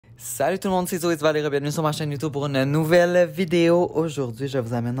Salut tout le monde, c'est Duval et bienvenue sur ma chaîne YouTube pour une nouvelle vidéo. Aujourd'hui, je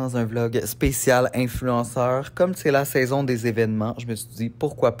vous amène dans un vlog spécial influenceur. Comme c'est la saison des événements, je me suis dit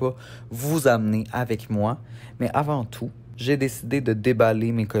pourquoi pas vous amener avec moi. Mais avant tout, j'ai décidé de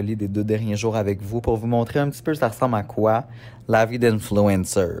déballer mes colis des 2 derniers jours avec vous pour vous montrer un petit peu ça ressemble à quoi la vie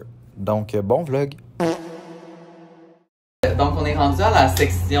d'influenceur. Donc, bon vlog. Donc, on est rendu à la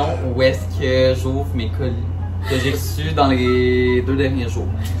section où est-ce que j'ouvre mes colis que j'ai reçus dans les 2 derniers jours.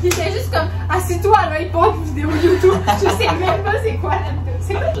 J'étais juste comme, assieds-toi à l'iPod vidéo YouTube. Je sais même pas c'est quoi la vidéo.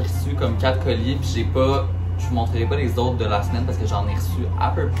 C'est quoi? J'ai reçu comme 4 colis, puis je vous montrerai pas les autres de la semaine parce que j'en ai reçu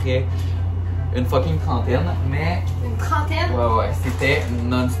à peu près une fucking trentaine, mais... Une trentaine? Ouais, c'était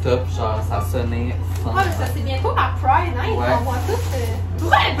non-stop, genre ça sonnait sans... Ouais, mais ça c'est bientôt la Pride, hein? Ils vont voir tous...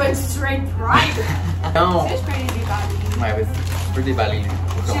 Pourquoi elle pas du straight Pride? Non! Tu sais, je peux les déballer. Ouais, vas-y, tu peux déballer lui.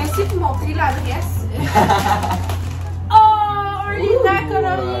 J'ai aussi vous montrer l'adresse. Oh! Un livre à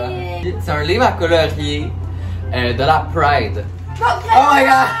colorier! C'est un livre à colorier de la Pride. Oh my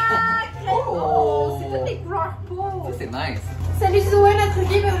god! Oh! C'est tous des couleurs peau. Ça, c'est nice. Salut Zoé, notre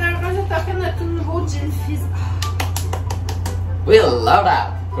game est vraiment je t'offrir notre tout nouveau gin fizz. We love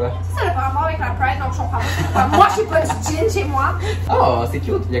that! Quoi? Ça n'a pas rapport avec la Pride, donc je comprends pas. Moi, j'ai pas du gin chez moi. Oh, c'est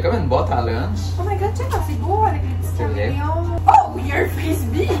cute. Il y a comme une boîte à lunch. Oh my god, check, c'est beau avec les petits C'est vrai. caméléons. Oh, il y a un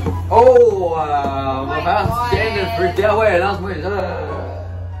frisbee. Oh! On va Ouais, faire un petit ouais. game de birthday. Ah ouais, lance-moi ça.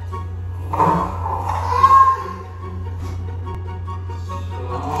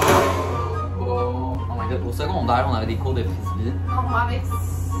 Oh my god, au secondaire, on avait des cours de frisbee. Non, moi, avec...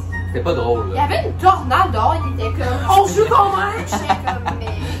 C'était pas drôle, Il y là. avait une tornade dehors, il était comme, on joue quand même. J'étais comme,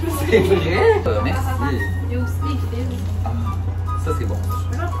 mais... C'est vrai? Merci. Il y a aussi des fils. Ça, c'est bon.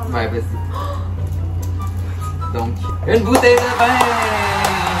 Je peux en prendre. Ouais, vas-y. Donc, une bouteille de vin!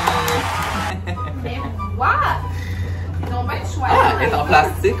 Mais what? Ils ont bien choisi. Ah, elle est en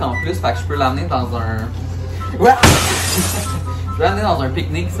plastique en plus, fait que je peux l'amener dans un... Ouais! Je peux l'amener dans un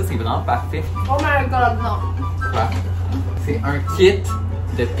pique-nique, ça c'est vraiment parfait. Oh my god, non. Ouais. C'est un kit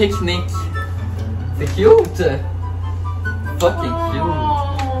de pique-nique. C'est cute! Fucking cute!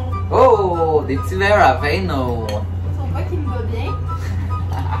 Oh! Des petits verres à vin, no! Faut pas qu'il me va bien.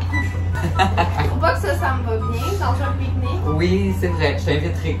 Faut pas que ça me va bien dans un pique-nique. Oui, c'est vrai, je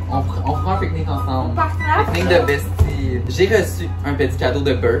t'inviterai. On fera un pique-nique ensemble. Partenaire. Pique-nique de besties. J'ai reçu un petit cadeau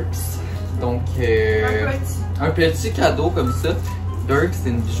de Burks. Donc, un petit cadeau comme ça. Burks, c'est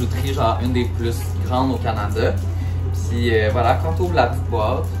une bijouterie, genre une des plus grandes au Canada. Puis voilà, quand tu ouvres la petite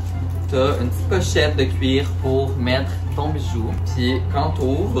boîte, t'as une petite pochette de cuir pour mettre ton bijou. Puis quand tu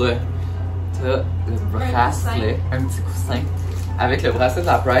ouvres, t'as le bracelet, un petit coussin. Avec le bracelet de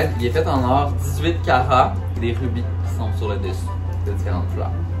la Pride, il est fait en or 18 carats et des rubis qui sont sur le dessus de différentes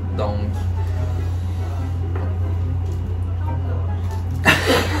couleurs. Donc...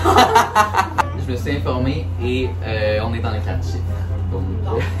 Je me suis informé et on est dans les 4 chiffres. Donc,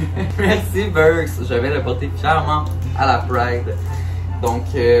 merci Burks, je vais le porter fièrement à la Pride. Donc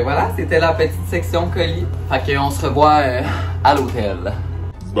voilà, c'était la petite section colis. Fait qu'on se revoit à l'hôtel.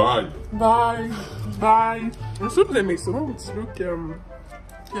 Bye. Bye. Bye. I'm super aimé ça, un petit look pirate.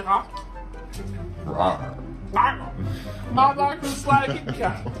 My back was like a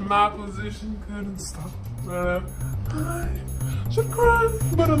cat. My position couldn't stop. I should cry,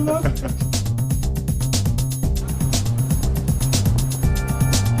 but I love it.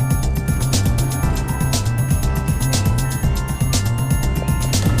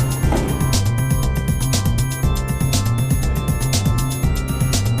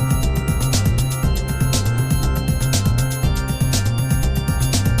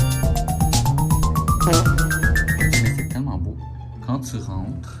 C'est tellement beau. Quand tu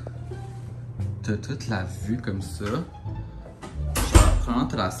rentres, t'as toute la vue comme ça. Genre, premièrement,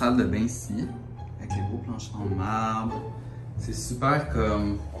 t'as la salle de bain ici, avec les beaux planchers en marbre. C'est super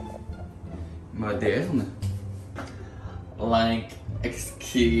comme moderne. Like,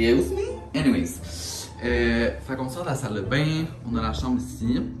 excuse me? Anyways, fait qu'on sort de la salle de bain, on a la chambre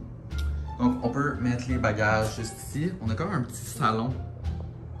ici. Donc, on peut mettre les bagages juste ici. On a comme un petit salon.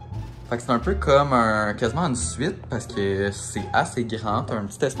 Fait que c'est un peu comme quasiment une suite parce que c'est assez grand. T'as un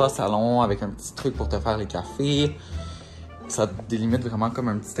petit espace salon avec un petit truc pour te faire les cafés. Ça te délimite vraiment comme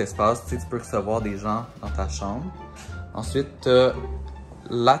un petit espace. Tu sais, tu peux recevoir des gens dans ta chambre. Ensuite, t'as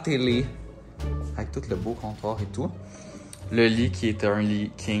la télé avec tout le beau comptoir et tout. Le lit qui est un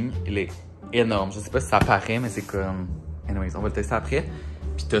lit king, il est énorme. Je sais pas si ça paraît, mais c'est comme... Anyways, on va le tester après.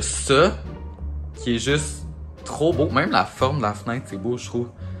 Puis t'as ça qui est juste trop beau. Même la forme de la fenêtre, c'est beau, je trouve.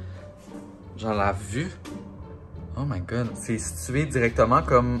 Genre la vue. Oh my god. C'est situé directement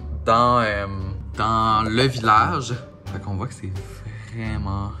comme dans le village. Fait qu'on voit que c'est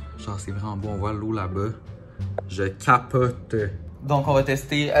vraiment Genre, c'est vraiment beau. On voit l'eau là-bas. Je capote. Donc, on va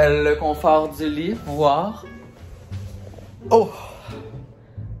tester le confort du lit, voir. Oh!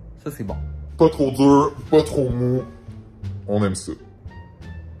 Ça, c'est bon. Pas trop dur, pas trop mou. On aime ça.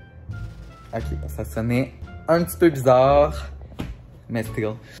 Ok, ça sonnait un petit peu bizarre, mais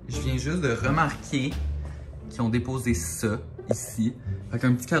still. Je viens juste de remarquer qu'ils ont déposé ça ici. Fait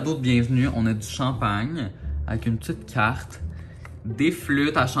qu'un petit cadeau de bienvenue, on a du champagne avec une petite carte, des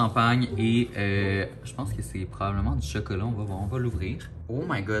flûtes à champagne et je pense que c'est probablement du chocolat. On va voir, on va l'ouvrir. Oh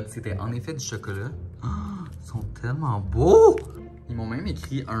my god, c'était en effet du chocolat. Oh, ils sont tellement beaux! Ils m'ont même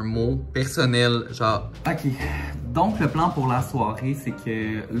écrit un mot personnel, genre... Ok, donc le plan pour la soirée, c'est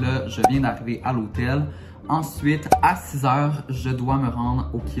que là, je viens d'arriver à l'hôtel. Ensuite, à 6 h, je dois me rendre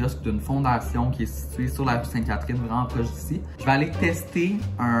au kiosque d'une fondation qui est située sur la rue Sainte-Catherine, vraiment proche d'ici. Je vais aller tester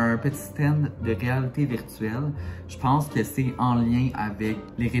un petit stand de réalité virtuelle. Je pense que c'est en lien avec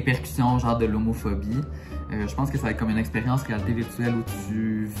les répercussions genre de l'homophobie. Je pense que ça va être comme une expérience réalité virtuelle où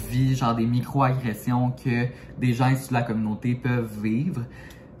tu vis genre des micro-agressions que des gens issus de la communauté peuvent vivre.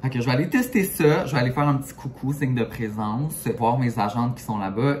 Fait que je vais aller tester ça, je vais aller faire un petit coucou, signe de présence, voir mes agentes qui sont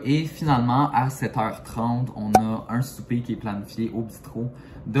là-bas. Et finalement, à 7 h 30, on a un souper qui est planifié au bistrot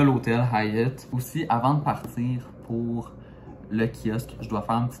de l'hôtel Hyatt. Aussi, avant de partir pour le kiosque, je dois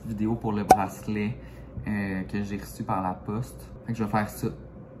faire une petite vidéo pour le bracelet que j'ai reçu par la poste. Fait que je vais faire ça.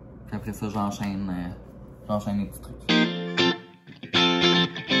 Puis après ça, j'enchaîne les petits trucs.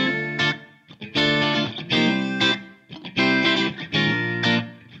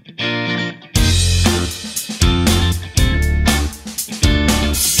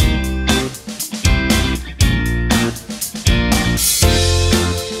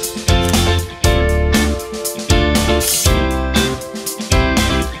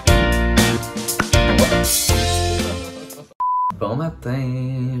 Bon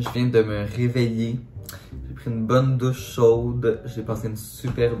matin, je viens de me réveiller. J'ai pris une bonne douche chaude, j'ai passé une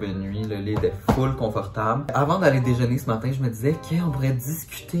superbe nuit, le lit était full confortable. Avant d'aller déjeuner ce matin, je me disais qu'on pourrait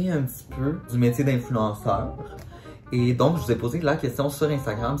discuter un petit peu du métier d'influenceur. Et donc, je vous ai posé la question sur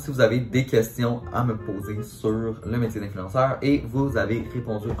Instagram si vous avez des questions à me poser sur le métier d'influenceur et vous avez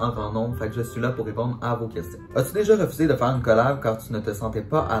répondu en grand nombre, fait que je suis là pour répondre à vos questions. As-tu déjà refusé de faire une collab car tu ne te sentais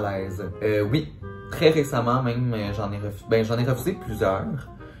pas à l'aise? Oui, très récemment même, j'en ai refusé plusieurs.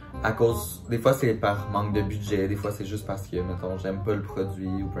 À cause, des fois c'est par manque de budget, des fois c'est juste parce que, mettons, j'aime pas le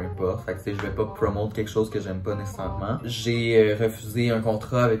produit ou peu importe. Fait que je vais pas promouvoir quelque chose que j'aime pas nécessairement. J'ai refusé un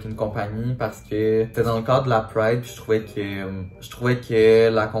contrat avec une compagnie parce que c'était dans le cadre de la Pride, puis je trouvais que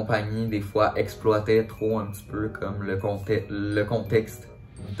la compagnie, des fois, exploitait trop un petit peu comme le contexte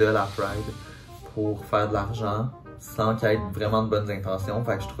de la Pride pour faire de l'argent sans qu'il y ait vraiment de bonnes intentions.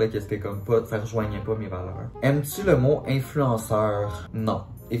 Fait que je trouvais que c'était comme pas, ça rejoignait pas mes valeurs. Aimes-tu le mot influenceur? Non.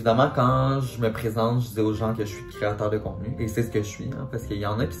 Évidemment, quand je me présente, je dis aux gens que je suis créateur de contenu. Et c'est ce que je suis, hein, parce qu'il y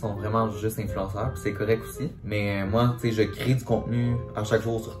en a qui sont vraiment juste influenceurs, puis c'est correct aussi. Mais moi, tu sais, je crée du contenu à chaque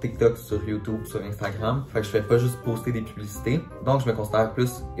jour sur TikTok, sur YouTube, sur Instagram. Fait que je fais pas juste poster des publicités. Donc, je me considère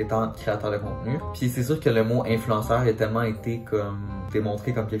plus étant créateur de contenu. Puis c'est sûr que le mot influenceur a tellement été comme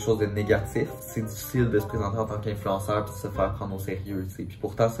démontré comme quelque chose de négatif. C'est difficile de se présenter en tant qu'influenceur puis de se faire prendre au sérieux, tu sais. Puis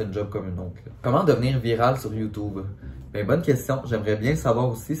pourtant, c'est une job comme une autre, là. Comment devenir viral sur YouTube? Ben, bonne question. J'aimerais bien savoir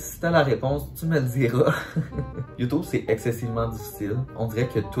aussi. Si t'as la réponse, tu me le diras. YouTube, c'est excessivement difficile. On dirait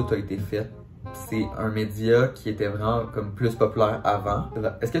que tout a été fait. C'est un média qui était vraiment comme plus populaire avant.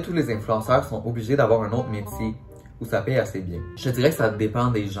 Est-ce que tous les influenceurs sont obligés d'avoir un autre métier où ça paye assez bien? Je dirais que ça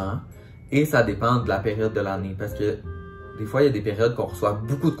dépend des gens et ça dépend de la période de l'année. Parce que des fois, il y a des périodes qu'on reçoit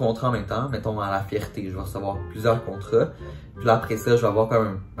beaucoup de contrats en même temps. Mettons, à la fierté, je vais recevoir plusieurs contrats. Puis là, après ça, je vais avoir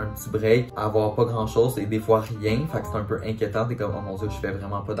comme un petit break, avoir pas grand-chose et des fois rien. Fait que c'est un peu inquiétant. T'es comme, oh mon Dieu, je fais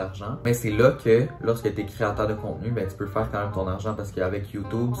vraiment pas d'argent. Mais c'est là que, lorsque t'es créateur de contenu, ben tu peux faire quand même ton argent parce qu'avec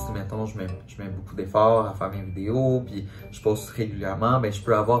YouTube, si mettons, je mets beaucoup d'efforts à faire mes vidéos, puis je poste régulièrement, ben je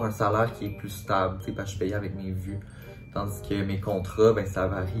peux avoir un salaire qui est plus stable, tu sais, parce que je paye avec mes vues. Tandis que mes contrats, ben ça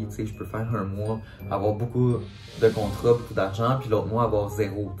varie, tu sais, je peux faire un mois, avoir beaucoup de contrats, beaucoup d'argent, puis l'autre mois avoir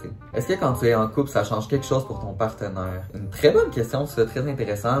zéro, tu sais. Est-ce que quand tu es en couple, ça change quelque chose pour ton partenaire? Une très bonne question, c'est très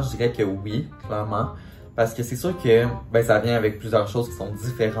intéressant, je dirais que oui, clairement. Parce que c'est sûr que, ben ça vient avec plusieurs choses qui sont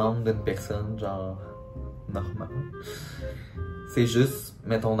différentes d'une personne, genre, normale. C'est juste,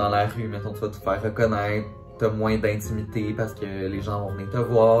 mettons dans la rue, mettons tu vas te faire reconnaître, t'as moins d'intimité parce que les gens vont venir te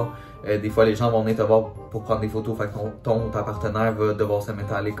voir. Des fois, les gens vont venir te voir pour prendre des photos, fait que ton ou ta partenaire va devoir se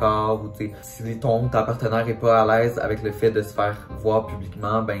mettre à l'écart. Ou si ton ou ta partenaire est pas à l'aise avec le fait de se faire voir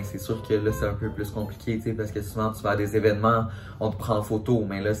publiquement, ben c'est sûr que là, c'est un peu plus compliqué, parce que souvent, tu vas à des événements, on te prend en photo,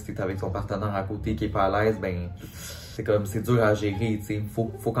 mais là, si t'es avec ton partenaire à côté qui est pas à l'aise, ben c'est comme, c'est dur à gérer, tu sais.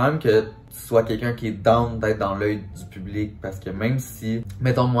 Faut quand même que tu sois quelqu'un qui est down d'être dans l'œil du public, parce que même si,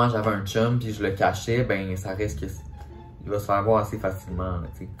 mettons, moi, j'avais un chum puis je le cachais, ben, ça reste que il va se faire voir assez facilement, là,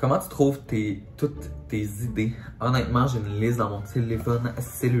 tu sais. Comment tu trouves toutes tes idées? Honnêtement, j'ai une liste dans mon téléphone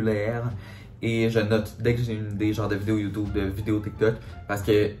cellulaire et je note dès que j'ai une idée, genre de vidéo YouTube, de vidéo TikTok, parce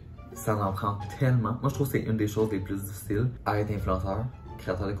que ça en prend tellement. Moi, je trouve que c'est une des choses les plus difficiles à être influenceur,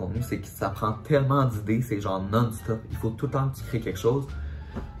 créateur de contenu, c'est que ça prend tellement d'idées, c'est genre non-stop. Il faut tout le temps que tu crées quelque chose.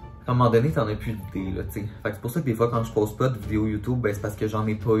 À un moment donné, t'en as plus d'idées, là, tu sais. Fait que c'est pour ça que des fois, quand je poste pas de vidéo YouTube, ben c'est parce que j'en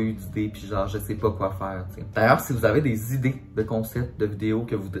ai pas eu d'idées, puis genre, je sais pas quoi faire, tu sais. D'ailleurs, si vous avez des idées de concepts, de vidéos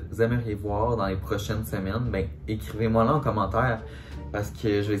que vous aimeriez voir dans les prochaines semaines, ben écrivez-moi là en commentaire, parce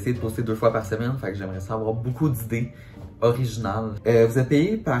que je vais essayer de poster 2 fois par semaine, fait que j'aimerais savoir beaucoup d'idées originales. Vous êtes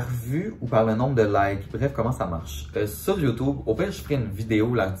payé par vue ou par le nombre de likes? Bref, comment ça marche? Sur YouTube, au pire, je ferai une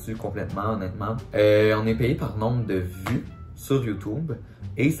vidéo là-dessus complètement, honnêtement. On est payé par nombre de vues sur YouTube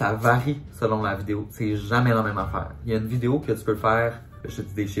et ça varie selon la vidéo. C'est jamais la même affaire. Il y a une vidéo que tu peux faire, je te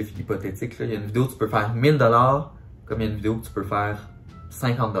dis des chiffres hypothétiques, là. Il y a une vidéo que tu peux faire 1000 $, comme il y a une vidéo que tu peux faire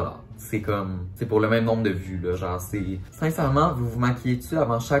 50 $. C'est comme, c'est pour le même nombre de vues, là. Genre, c'est... Sincèrement, vous vous maquillez-tu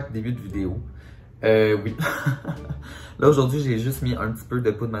avant chaque début de vidéo? Oui. Là, aujourd'hui, j'ai juste mis un petit peu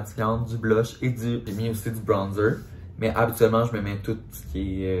de poudre maquillante, du blush et j'ai mis aussi du bronzer. Mais habituellement, je me mets tout ce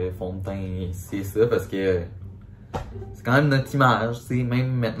qui est fond de teint ici et ça parce que c'est quand même notre image, tu sais.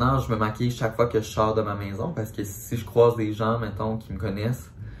 Même maintenant, je me maquille chaque fois que je sors de ma maison parce que si je croise des gens, mettons, qui me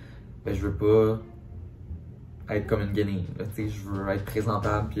connaissent, ben je veux pas être comme une guenille, tu sais. Je veux être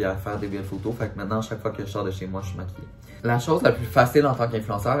présentable puis à faire des belles photos. Fait que maintenant, chaque fois que je sors de chez moi, je suis maquillée. La chose la plus facile en tant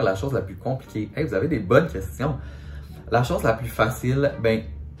qu'influenceur et la chose la plus compliquée. Hey, vous avez des bonnes questions. La chose la plus facile, ben,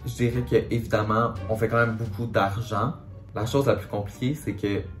 je dirais que évidemment, on fait quand même beaucoup d'argent. La chose la plus compliquée, c'est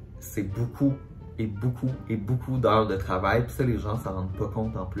que c'est beaucoup d'heures de travail. Puis ça, les gens s'en rendent pas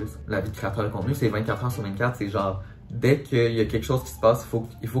compte en plus. La vie de créateur de contenu, c'est 24 heures sur 24. C'est genre, dès qu'il y a quelque chose qui se passe,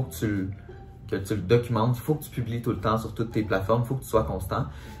 il faut que tu le documentes. Il faut que tu publies tout le temps sur toutes tes plateformes. Il faut que tu sois constant.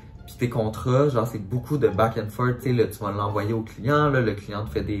 Puis tes contrats, genre, c'est beaucoup de back and forth. Tu sais, tu vas l'envoyer au client. Là, le client te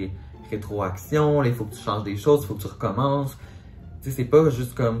fait des rétroactions. Là, il faut que tu changes des choses. Il faut que tu recommences. Tu sais, c'est pas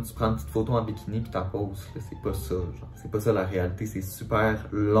juste comme tu prends une petite photo en bikini puis t'en poses. C'est pas ça, genre. C'est pas ça la réalité. C'est super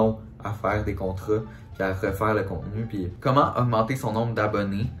long à faire des contrats puis à refaire le contenu. Puis comment augmenter son nombre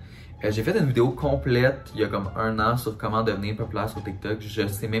d'abonnés? J'ai fait une vidéo complète il y a comme 1 an sur comment devenir populaire sur TikTok. Je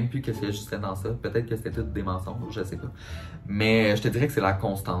sais même plus qu'est-ce que je disais dans ça. Peut-être que c'était tout des mensonges, je sais pas. Mais je te dirais que c'est la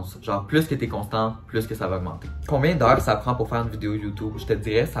constance. Genre, plus que t'es constant, plus que ça va augmenter. Combien d'heures ça prend pour faire une vidéo YouTube? Je te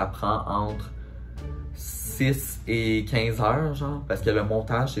dirais ça prend entre 6 et 15 heures, genre. Parce que le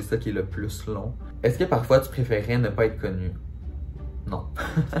montage, c'est ça qui est le plus long. Est-ce que parfois tu préférerais ne pas être connu? Non.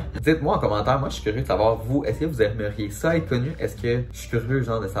 Dites-moi en commentaire, moi je suis curieux de savoir vous, est-ce que vous aimeriez ça être connu? Est-ce que je suis curieux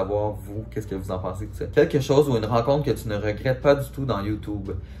genre de savoir vous, qu'est-ce que vous en pensez de ça? Quelque chose ou une rencontre que tu ne regrettes pas du tout dans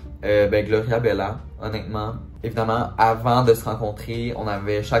YouTube? Ben Gloria Bella, honnêtement. Évidemment, avant de se rencontrer, on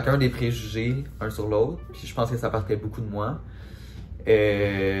avait chacun des préjugés un sur l'autre. Puis je pense que ça partait beaucoup de moi.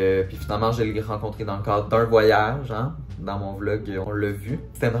 Puis finalement, je l'ai rencontré dans le cadre d'un voyage, hein, dans mon vlog, on l'a vu.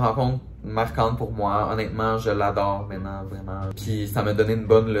 C'était une rencontre marquante pour moi, honnêtement, je l'adore maintenant, vraiment. Puis ça m'a donné une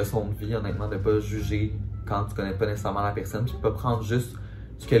bonne leçon de vie, honnêtement, de pas juger quand tu connais pas nécessairement la personne, puis de pas prendre juste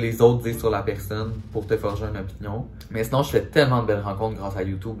ce que les autres disent sur la personne pour te forger une opinion. Mais sinon, je fais tellement de belles rencontres grâce à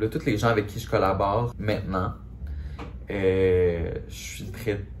YouTube. Là, tous les gens avec qui je collabore maintenant, je suis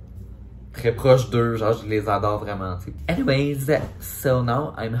très proche d'eux, genre je les adore vraiment, tu sais. Anyways, so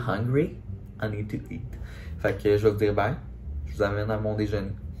now I'm hungry, I need to eat. Fait que je vais vous dire bye, je vous amène à mon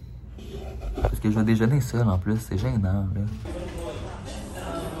déjeuner. Parce que je vais déjeuner seul en plus, c'est gênant là.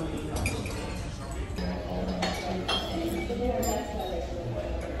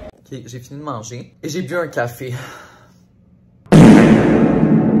 Ok, j'ai fini de manger et j'ai bu un café.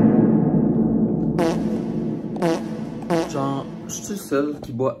 Genre, je suis le seul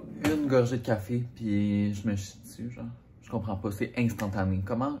qui boit une gorgée de café, puis je me chie dessus, genre. Je comprends pas, c'est instantané.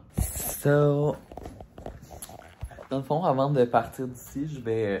 Comment? So, dans le fond, avant de partir d'ici, je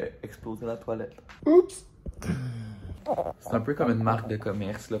vais exploser la toilette. Oups! C'est un peu comme une marque de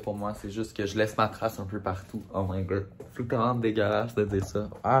commerce, là, pour moi. C'est juste que je laisse ma trace un peu partout. Oh my god. C'est vraiment dégueulasse de dire ça.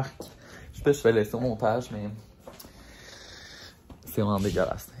 Arc! Je sais pas si je vais laisser au montage, mais c'est vraiment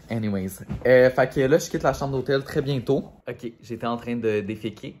dégueulasse. Anyways. Fait que là, je quitte la chambre d'hôtel très bientôt. Ok, j'étais en train de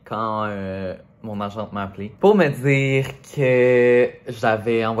déféquer quand mon agente m'a appelé pour me dire que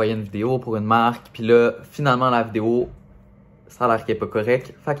j'avais envoyé une vidéo pour une marque. Puis là, finalement, la vidéo, ça a l'air qu'elle n'est pas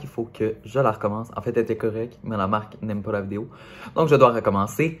correcte. Fait qu'il faut que je la recommence. En fait, elle était correcte, mais la marque n'aime pas la vidéo. Donc, je dois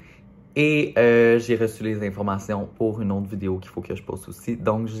recommencer. Et j'ai reçu les informations pour une autre vidéo qu'il faut que je poste aussi.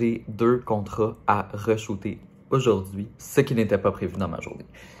 Donc, j'ai 2 contrats à re-shooter aujourd'hui, ce qui n'était pas prévu dans ma journée.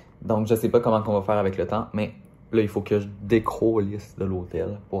 Donc, je sais pas comment on va faire avec le temps, mais là, il faut que je décrollisse de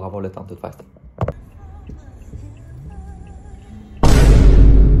l'hôtel pour avoir le temps de tout faire ça.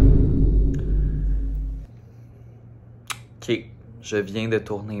 Ok, je viens de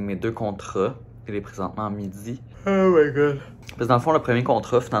tourner mes 2 contrats. Il est présentement midi. Oh my god. Parce que dans le fond, le premier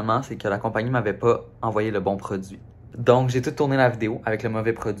contrat, finalement, c'est que la compagnie m'avait pas envoyé le bon produit. Donc, j'ai tout tourné la vidéo avec le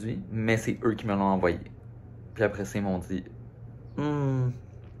mauvais produit, mais c'est eux qui me l'ont envoyé. Puis après ça, ils m'ont dit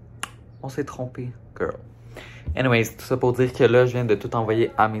on s'est trompé, girl. Anyways, tout ça pour dire que là, je viens de tout envoyer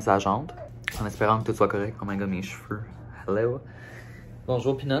à mes agentes, en espérant que tout soit correct. Oh my god, mes cheveux. Hello.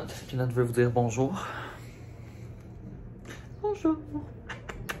 Bonjour, Peanut. Peanut veut vous dire bonjour. Bonjour.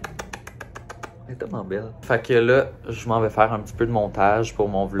 Elle est tellement belle. Fait que là, je m'en vais faire un petit peu de montage pour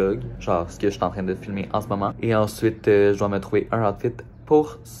mon vlog. Genre, ce que je suis en train de filmer en ce moment. Et ensuite, je dois me trouver un outfit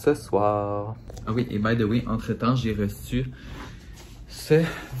pour ce soir. Ah oui, et by the way, entre-temps, j'ai reçu ce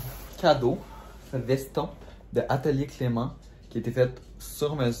cadeau, ce veston de Atelier Clément qui a été fait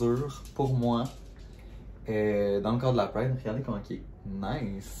sur mesure pour moi dans le cadre de la Pride. Regardez comment il est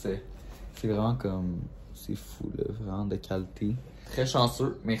nice. C'est vraiment comme... C'est fou, là, vraiment de qualité. Très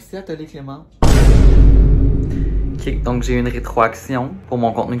chanceux. Merci Atelier Clément. Ok, donc j'ai eu une rétroaction pour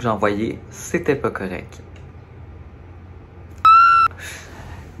mon contenu que j'ai envoyé. C'était pas correct.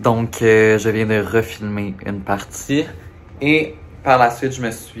 Donc, je viens de refilmer une partie. Et par la suite, je me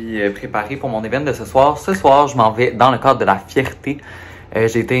suis préparé pour mon événement de ce soir. Ce soir, je m'en vais dans le cadre de la fierté.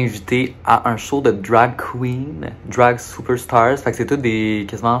 J'ai été invité à un show de drag queen, drag superstars. Fait que c'est tout des,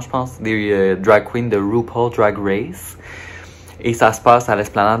 quasiment, je pense, des drag queens de RuPaul Drag Race. Et ça se passe à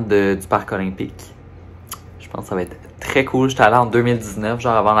l'esplanade du Parc olympique. Je pense que ça va être très cool. J'étais allé en 2019,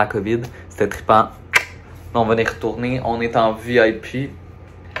 genre avant la COVID. C'était trippant. On va y retourner. On est en VIP.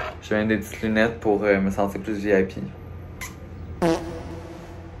 J'ai même des petites lunettes pour me sentir plus VIP.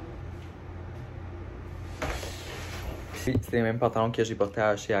 C'est les mêmes pantalons que j'ai portés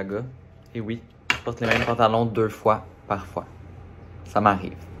à Chiaga. Et oui, je porte les mêmes pantalons 2 fois par fois. Ça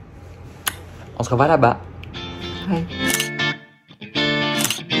m'arrive. On se revoit là-bas. Bye.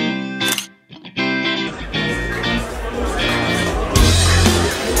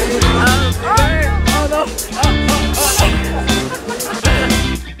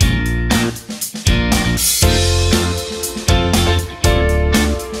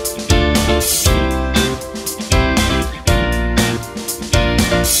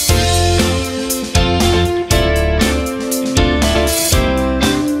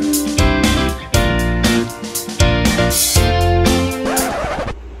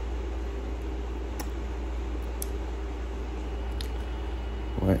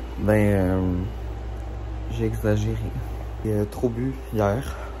 Ouais, ben, j'ai exagéré. J'ai trop bu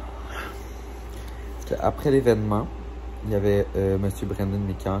hier. Parce qu'après l'événement, il y avait Monsieur Brandon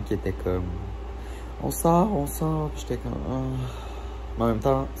Mécan qui était comme on sort. Puis j'étais comme Mais en même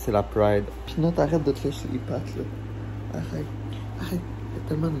temps, c'est la Pride. Peanut, arrête de te lécher les pattes là. Arrête. Il y a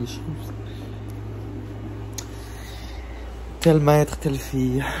tellement de choses. Tel maître, telle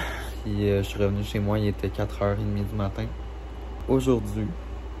fille. Puis je suis revenu chez moi, il était 4h30 du matin. Aujourd'hui,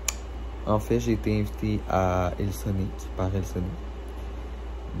 en fait, j'ai été invité à Elsonic, par Elsonic.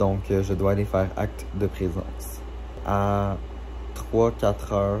 Donc, je dois aller faire acte de présence. À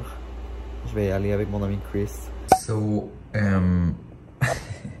 3-4 heures, je vais aller avec mon ami Chris. So, je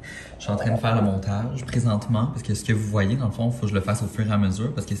suis en train de faire le montage présentement parce que ce que vous voyez, dans le fond, il faut que je le fasse au fur et à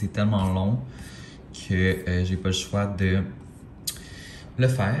mesure parce que c'est tellement long que j'ai pas le choix de le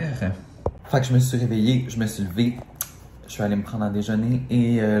faire. Fait que je me suis réveillée, je me suis levée. Je suis allée me prendre à déjeuner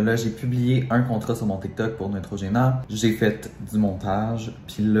et là, j'ai publié un contrat sur mon TikTok pour Neutrogena. J'ai fait du montage,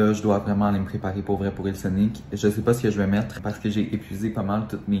 puis là, je dois vraiment aller me préparer pour vrai pour Elsonic. Je sais pas ce que je vais mettre parce que j'ai épuisé pas mal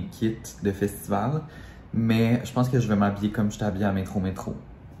tous mes kits de festival, mais je pense que je vais m'habiller comme j'étais habillée à Métro.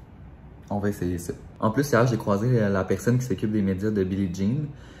 On va essayer ça. En plus, hier, j'ai croisé la personne qui s'occupe des médias de Billie Jean,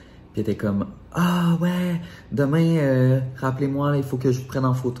 puis elle était comme « Ah ouais, demain, rappelez-moi, il faut que je vous prenne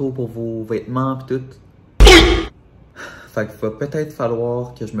en photo pour vos vêtements, puis tout. » Fait qu'il va peut-être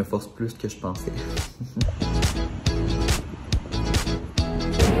falloir que je me force plus que je pensais.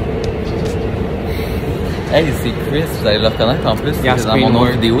 Hey, c'est Chris, vous allez le reconnaître en plus dans mon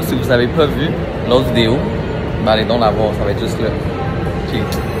autre vidéo. Si vous avez pas vu l'autre vidéo, ben allez donc la voir, ça va être juste là.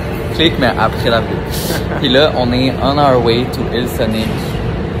 Clique, mais après la vidéo. Puis là, on est on our way to Elsonic.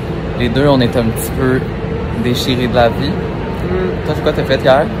 Les deux, on est un petit peu déchirés de la vie. Toi, c'est quoi t'as fait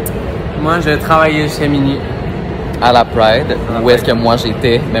hier? Moi, j'ai travaillé chez Mini. à la Pride, où est-ce que moi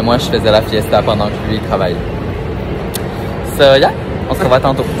j'étais, mais moi je faisais la fiesta pendant que lui travaillait. So yeah, on se revoit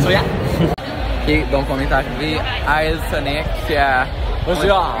tantôt. So yeah. Ok, donc on est arrivé à El Sonic.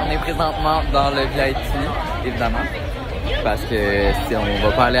 On est présentement dans le VIP, évidemment. Parce que si on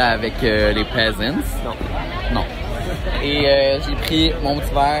va pas aller avec les peasants. Non. Et j'ai pris mon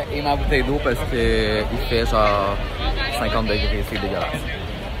petit verre et ma bouteille d'eau parce que il fait genre 50 degrés, c'est dégueulasse.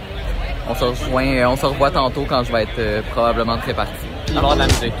 On se revoit tantôt quand je vais être probablement très parti. Il va y avoir de la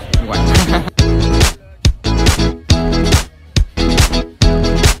musique. Ouais.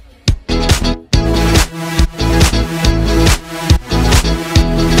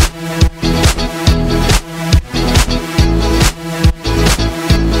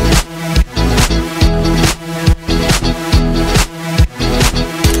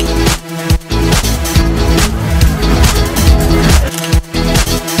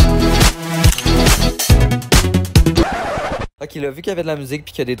 Ok, là, vu qu'il y avait de la musique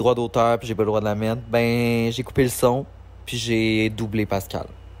puis qu'il y a des droits d'auteur puis j'ai pas le droit de la mettre, ben j'ai coupé le son puis j'ai doublé Pascal.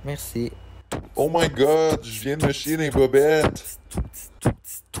 Merci. Oh my god, je viens de me chier dans les bobettes.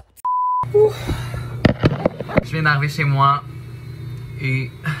 Je viens d'arriver chez moi et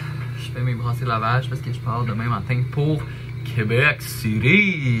je fais mes brassées de lavage parce que je pars demain matin pour Québec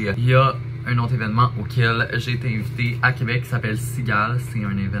City. Il y a un autre événement auquel j'ai été invité à Québec qui s'appelle Cigale. C'est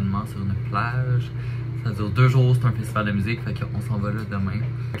un événement sur une plage. Ça dure 2 jours, c'est un festival de musique, fait qu'on s'en va là demain.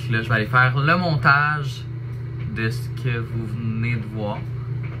 Fait que là, je vais aller faire le montage de ce que vous venez de voir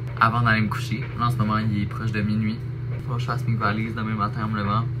avant d'aller me coucher. Là, en ce moment, il est proche de minuit. Faut que je fasse mes valises demain matin en me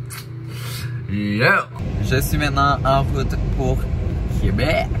levant. Yeah! Je suis maintenant en route pour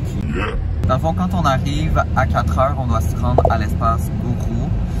Québec. Dans le fond, quand on arrive à 4 h, on doit se rendre à l'espace Coucou.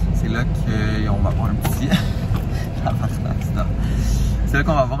 C'est là qu'on va avoir un petit... C'est là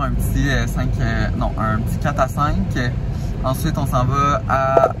qu'on va avoir un petit un petit 4 à 5. Ensuite, on s'en va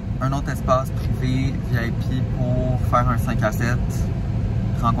à un autre espace privé VIP pour faire un 5 à 7,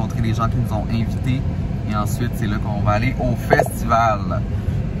 rencontrer les gens qui nous ont invités. Et ensuite, c'est là qu'on va aller au festival.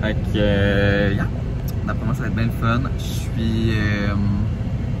 Fait que, yeah. D'après moi, ça va être bien le fun. Je suis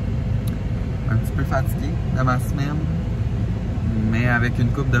un petit peu fatigué de ma semaine, mais avec une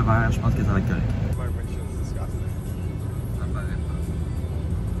coupe de verre, je pense que ça va être correct.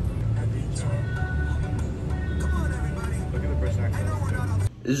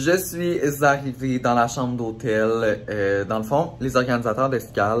 Je suis arrivé dans la chambre d'hôtel. Dans le fond, les organisateurs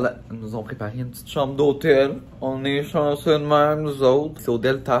d'escale nous ont préparé une petite chambre d'hôtel. On est chanceux de même, nous autres. C'est au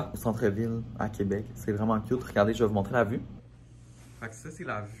Delta, au centre-ville, à Québec. C'est vraiment cute. Regardez, je vais vous montrer la vue. Fait que ça, c'est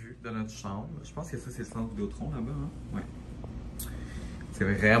la vue de notre chambre. Je pense que ça, c'est le centre Vidéotron là-bas. Hein? Ouais. C'est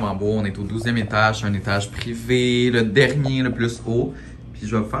vraiment beau. On est au 12e étage, un étage privé, le dernier, le plus haut. Puis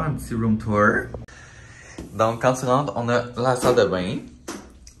je vais vous faire un petit room tour. Donc, quand tu rentres, on a la salle de bain.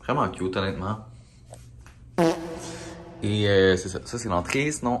 Vraiment cute, honnêtement. Et c'est ça. Ça, c'est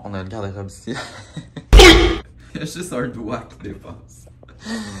l'entrée. Sinon, on a le garde-robe ici. Il y a juste un doigt qui dépasse.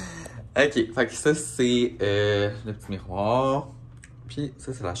 Ok, fait que ça, c'est le petit miroir. Puis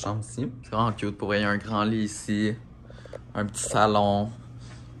ça, c'est la chambre ici. C'est vraiment cute. Pour vrai, il y a un grand lit ici. Un petit salon.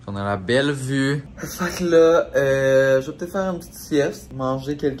 On a la belle vue. Fait que là, je vais peut-être faire une petite sieste.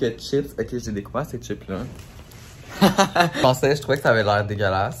 Manger quelques chips. Ok, j'ai découvert ces chips-là. Je trouvais que ça avait l'air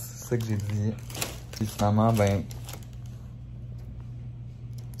dégueulasse. C'est ça que j'ai dit. Puis finalement, ben...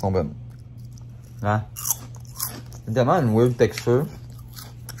 Ils sont bonnes. Hein? C'est tellement une weird texture.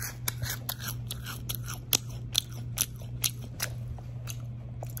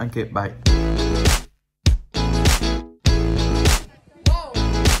 Ok, bye.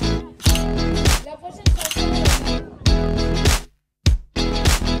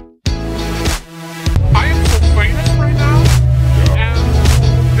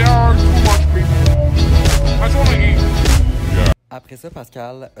 Après ça,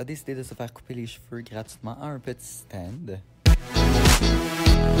 Pascal a décidé de se faire couper les cheveux gratuitement à un petit stand.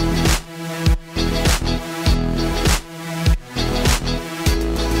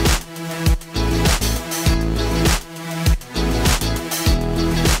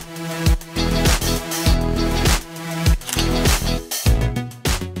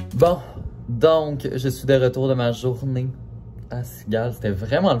 Bon, donc, je suis de retour de ma journée à Cigale. C'était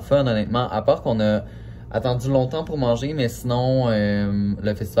vraiment le fun, honnêtement. À part qu'on a attendu longtemps pour manger, mais sinon,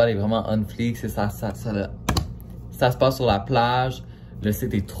 le festival est vraiment on fleek. Ça se passe sur la plage. Le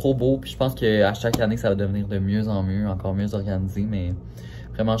site est trop beau. Puis je pense qu'à chaque année, ça va devenir de mieux en mieux, encore mieux organisé. Mais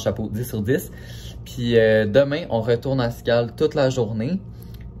vraiment, chapeau, 10 sur 10. Puis demain, on retourne à Cigale toute la journée.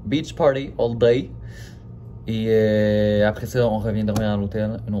 Beach party all day. Et après ça, on revient dormir à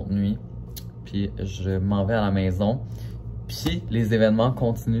l'hôtel une autre nuit. puis je m'en vais à la maison. Puis les événements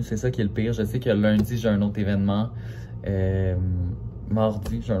continuent, c'est ça qui est le pire. Je sais que lundi, j'ai un autre événement.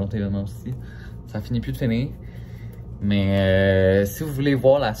 Mardi, j'ai un autre événement aussi. Ça finit plus de finir. Mais si vous voulez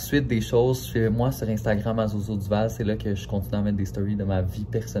voir la suite des choses, suivez-moi sur Instagram à Duval. C'est là que je continue à mettre des stories de ma vie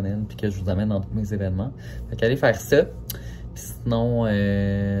personnelle puis que je vous amène dans tous mes événements. Fait qu'allez faire ça. Puis sinon,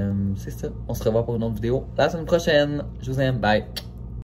 c'est ça. On se revoit pour une autre vidéo la semaine prochaine. Je vous aime. Bye.